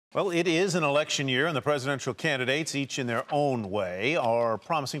Well, it is an election year, and the presidential candidates, each in their own way, are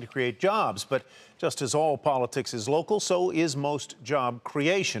promising to create jobs. But just as all politics is local, so is most job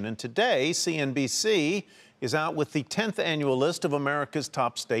creation. And today, CNBC is out with the 10th annual list of America's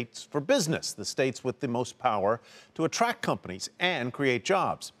top states for business, the states with the most power to attract companies and create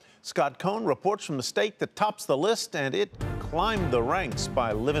jobs. Scott Cohn reports from the state that tops the list, and it climbed the ranks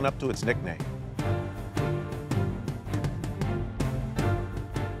by living up to its nickname.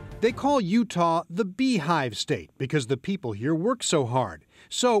 They call Utah the Beehive State because the people here work so hard.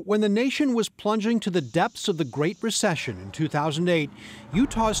 So when the nation was plunging to the depths of the Great Recession in 2008,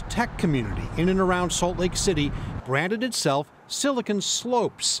 Utah's tech community in and around Salt Lake City branded itself Silicon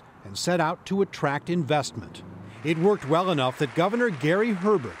Slopes and set out to attract investment. It worked well enough that Governor Gary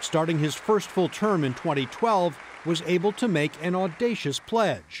Herbert, starting his first full term in 2012, was able to make an audacious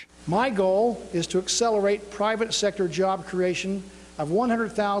pledge. My goal is to accelerate private sector job creation of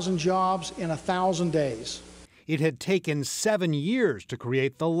 100,000 jobs in 1,000 days. It had taken 7 years to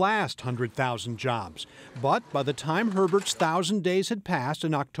create the last 100,000 jobs. But by the time Herbert's 1,000 days had passed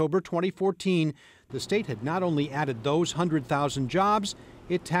in October 2014, the state had not only added those 100,000 jobs,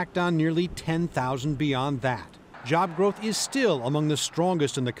 it tacked on nearly 10,000 beyond that. Job growth is still among the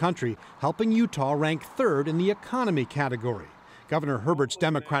strongest in the country, helping Utah rank third in the economy category. Governor Herbert's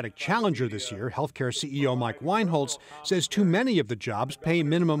Democratic challenger this year, healthcare CEO Mike Weinholz, says too many of the jobs pay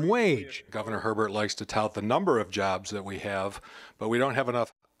minimum wage. Governor Herbert likes to tout the number of jobs that we have, but we don't have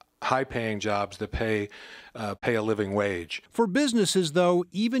enough high-paying jobs that pay a living wage. For businesses, though,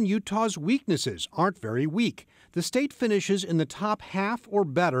 even Utah's weaknesses aren't very weak. The state finishes in the top half or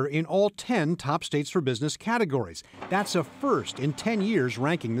better in all 10 top states for business categories. That's a first in 10 years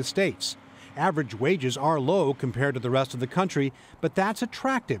ranking the states. Average wages are low compared to the rest of the country, but that's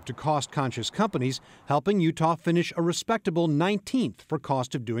attractive to cost-conscious companies, helping Utah finish a respectable 19th for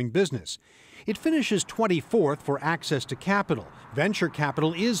cost of doing business. It finishes 24th for access to capital. Venture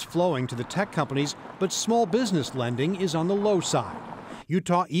capital is flowing to the tech companies, but small business lending is on the low side.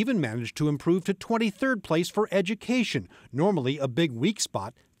 Utah even managed to improve to 23rd place for education, normally a big weak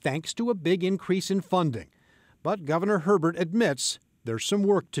spot, thanks to a big increase in funding. But Governor Herbert admits there's some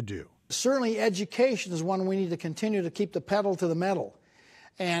work to do. Certainly education is one we need to continue to keep the pedal to the metal.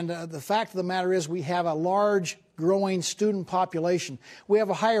 And the fact of the matter is we have a large growing student population. We have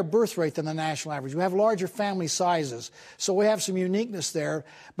a higher birth rate than the national average. We have larger family sizes. So we have some uniqueness there.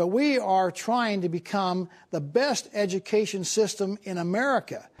 But we are trying to become the best education system in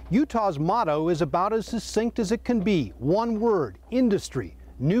America. Utah's motto is about as succinct as it can be. One word: industry.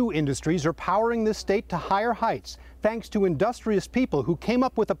 New industries are powering this state to higher heights, thanks to industrious people who came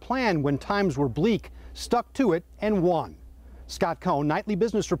up with a plan when times were bleak, stuck to it, and won. Scott Cohn, Nightly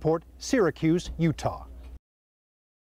Business Report, Syracuse, Utah.